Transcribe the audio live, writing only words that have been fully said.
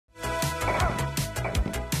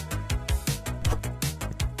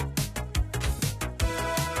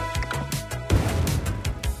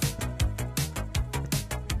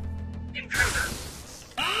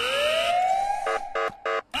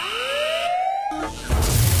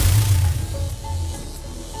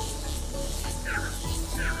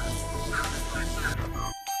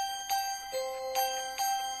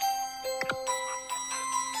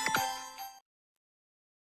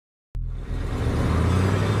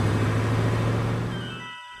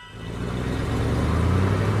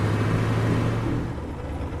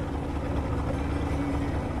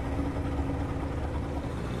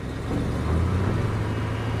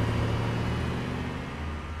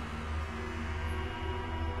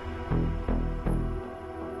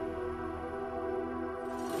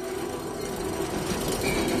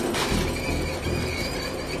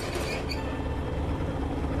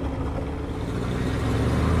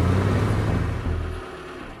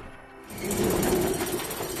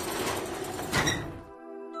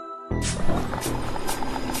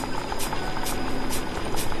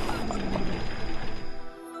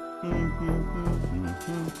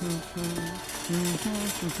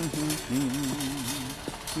Caught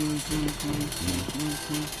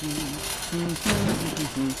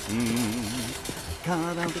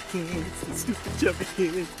all the kids, the stupid chubby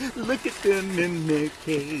kids. Look at them in their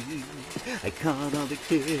cage. I caught all the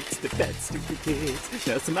kids, the fat stupid kids.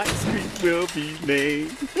 Now some ice cream will be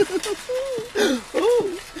made.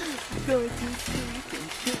 Oh, we're going to squeak and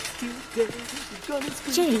kids today. We're gonna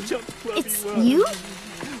squeak Jane, and jump it's one. you?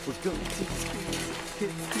 We're going to squeak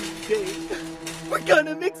and kids today. We're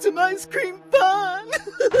gonna make some ice cream fun.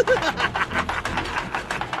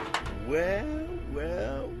 Well,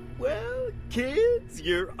 kids,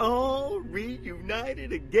 you're all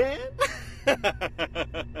reunited again.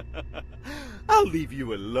 I'll leave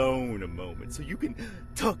you alone a moment so you can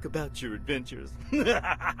talk about your adventures.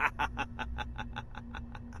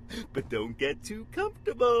 But don't get too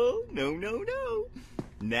comfortable. No.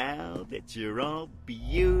 Now that you're all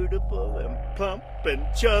beautiful and plump and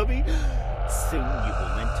chubby, soon you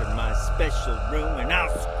will enter my special room and I'll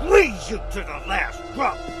squeeze you to the last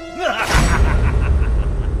drop.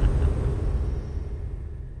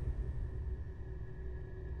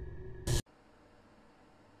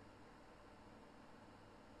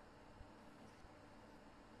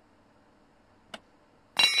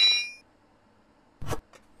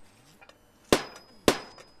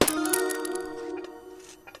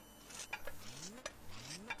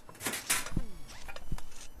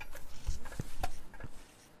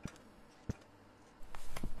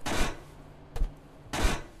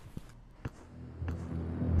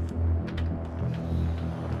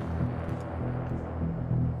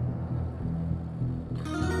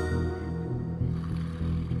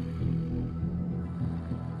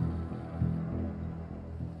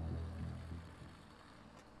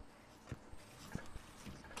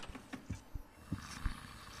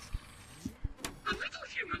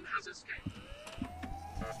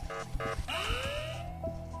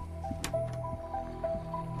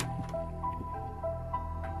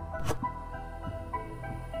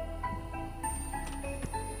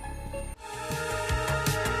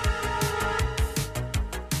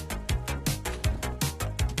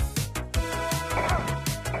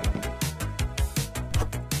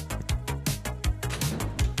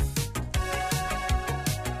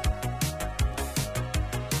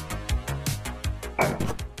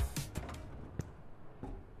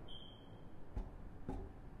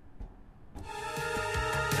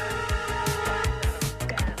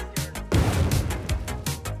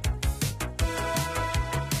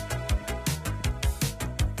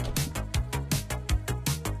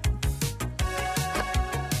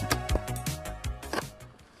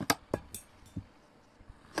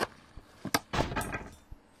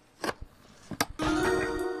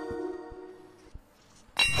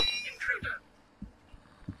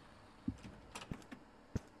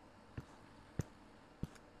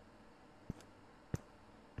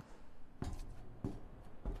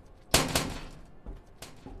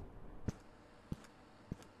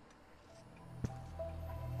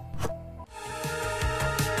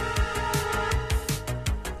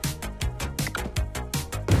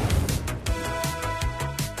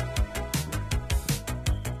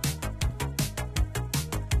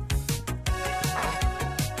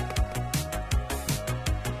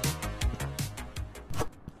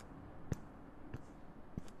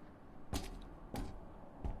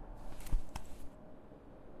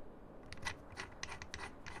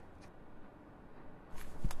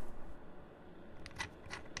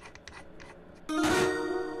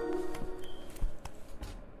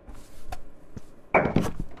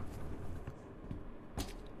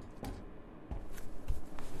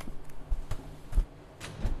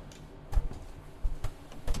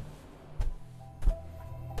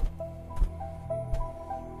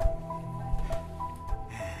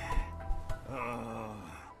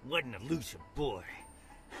 What an elusive boy.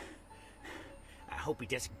 I hope he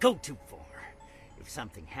doesn't go too far. If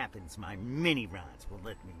something happens, my mini rods will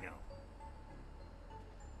let me know.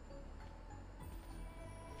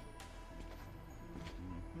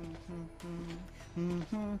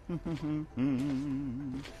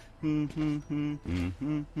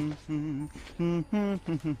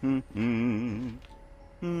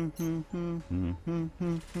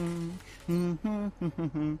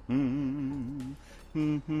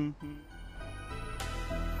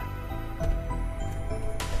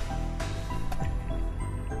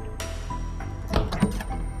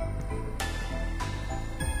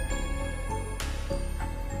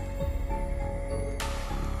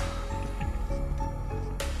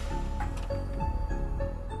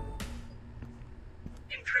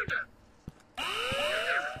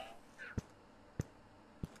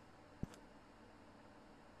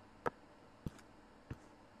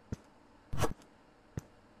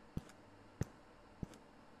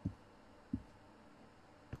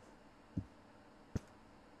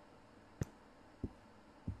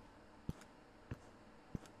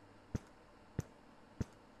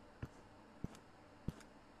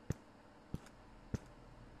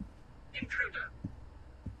 Intruder.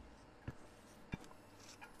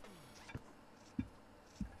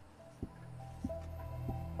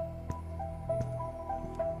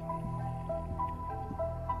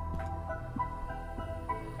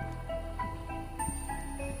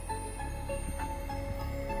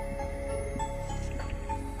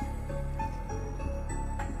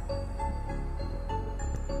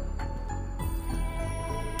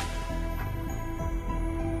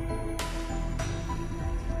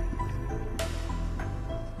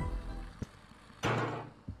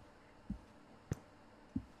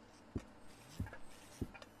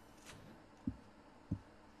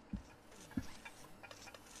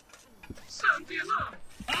 Sound the alarm!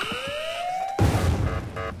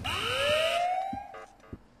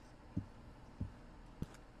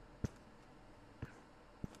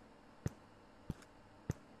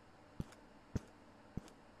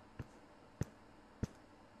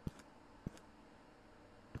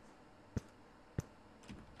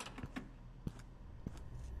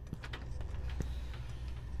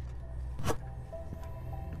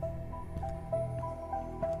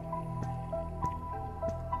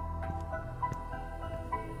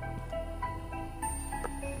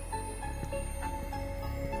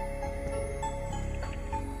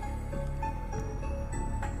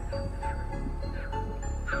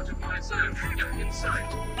 Out of my zone, intruder in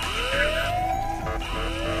sight. Intruder.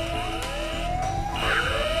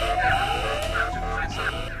 Out of my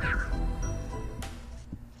zone.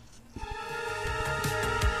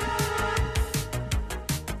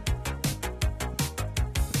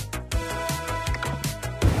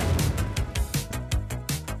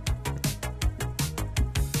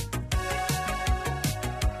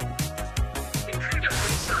 Intruder in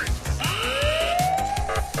sight.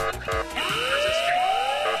 Has escaped.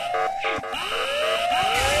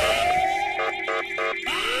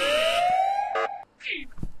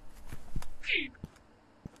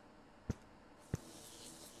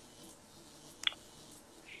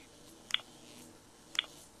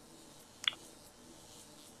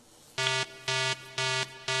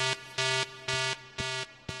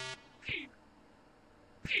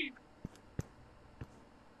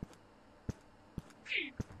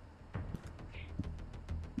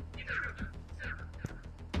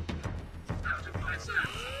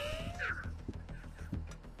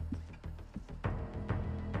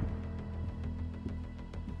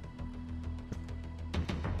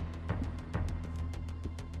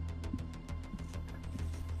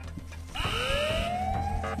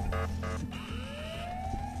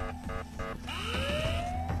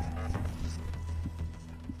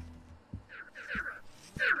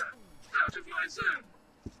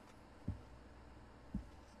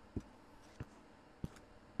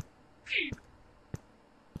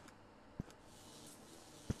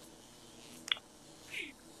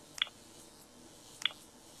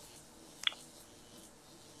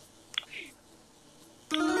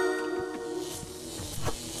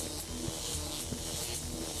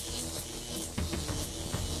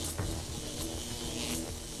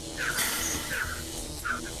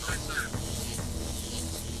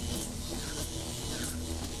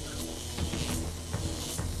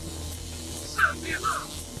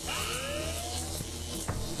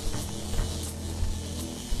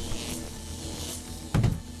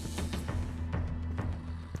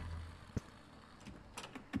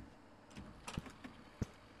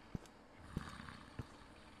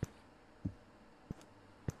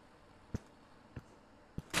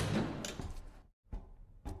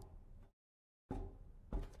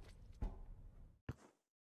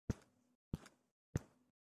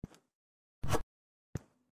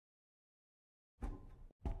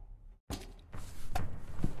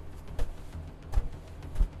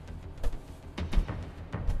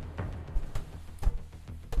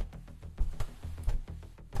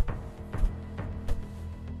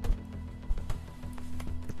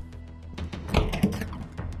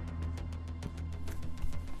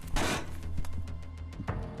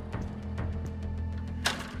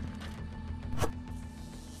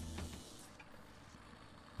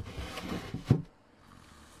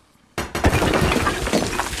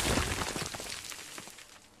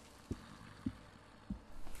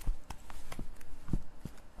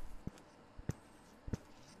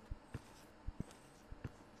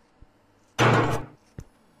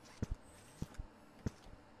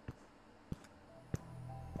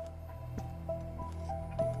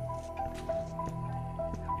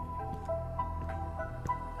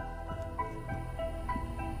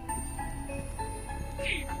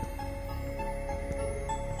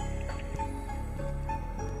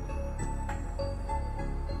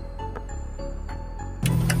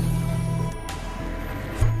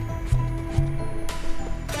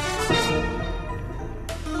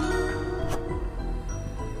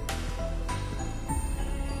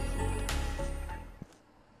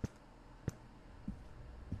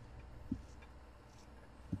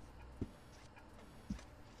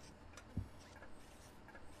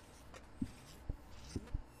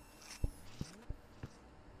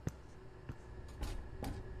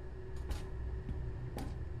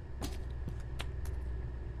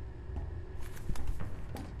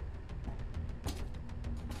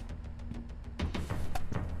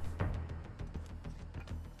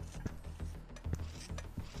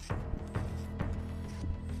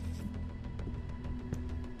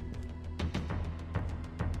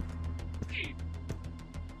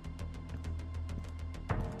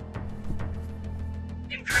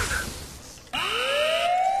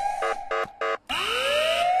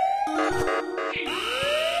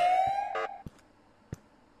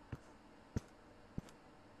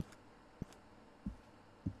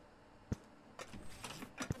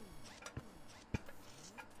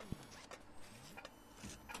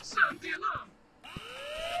 Sound the alarm.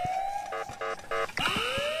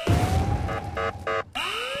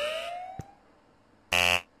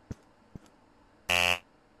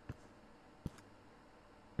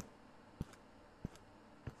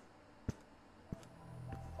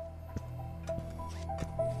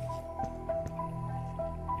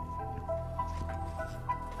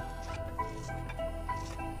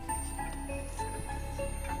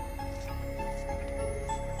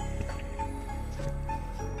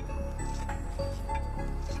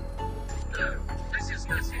 No, this is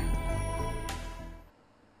messy.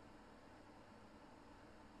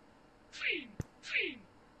 Clean, clean.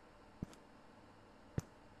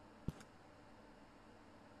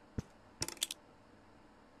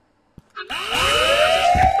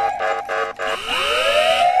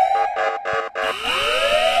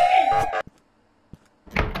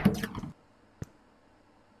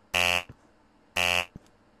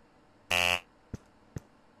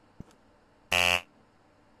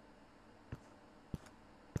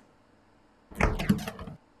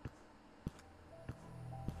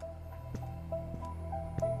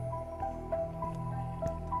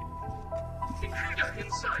 Intruder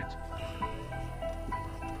in sight.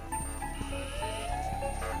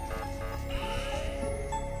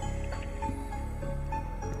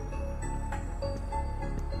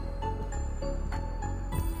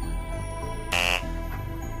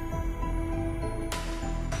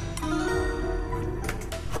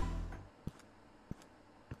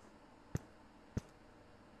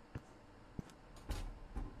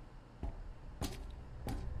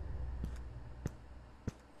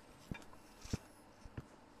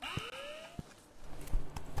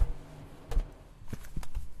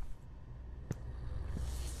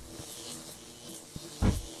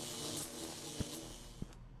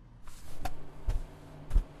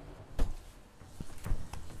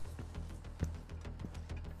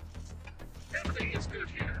 Everything is good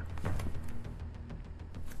here.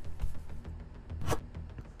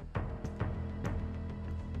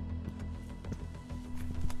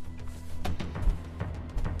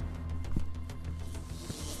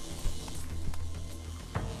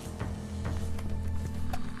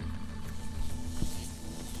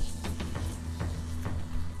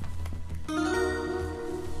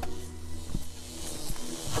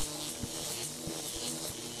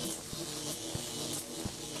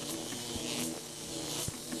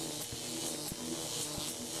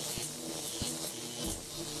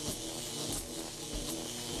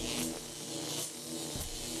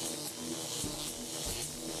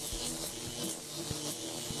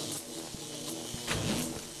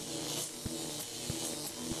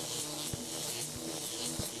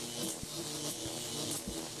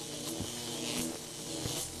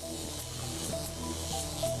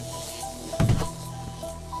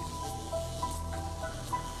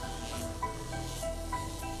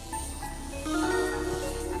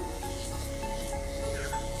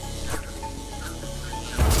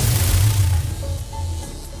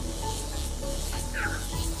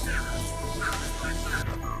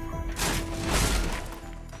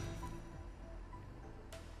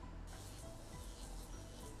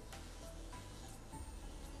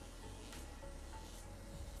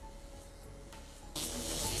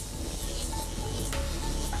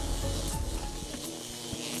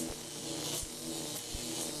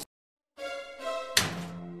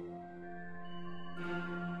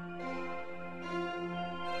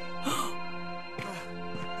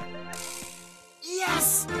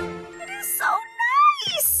 Yes! It is so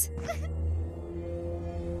nice!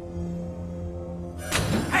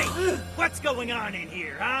 Hey, what's going on in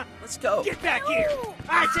here, huh? Let's go. Get back here!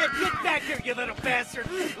 I said get back here, you little bastard!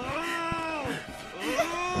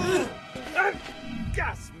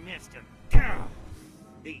 Just missed him. Gah.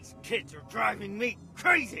 These kids are driving me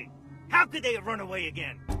crazy! How could they have run away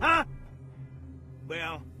again, huh?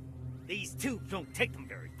 Well, these tubes don't take them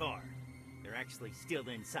very far. They're actually still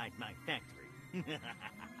inside my factory.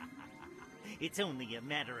 It's only a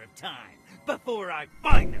matter of time before I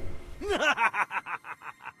find them.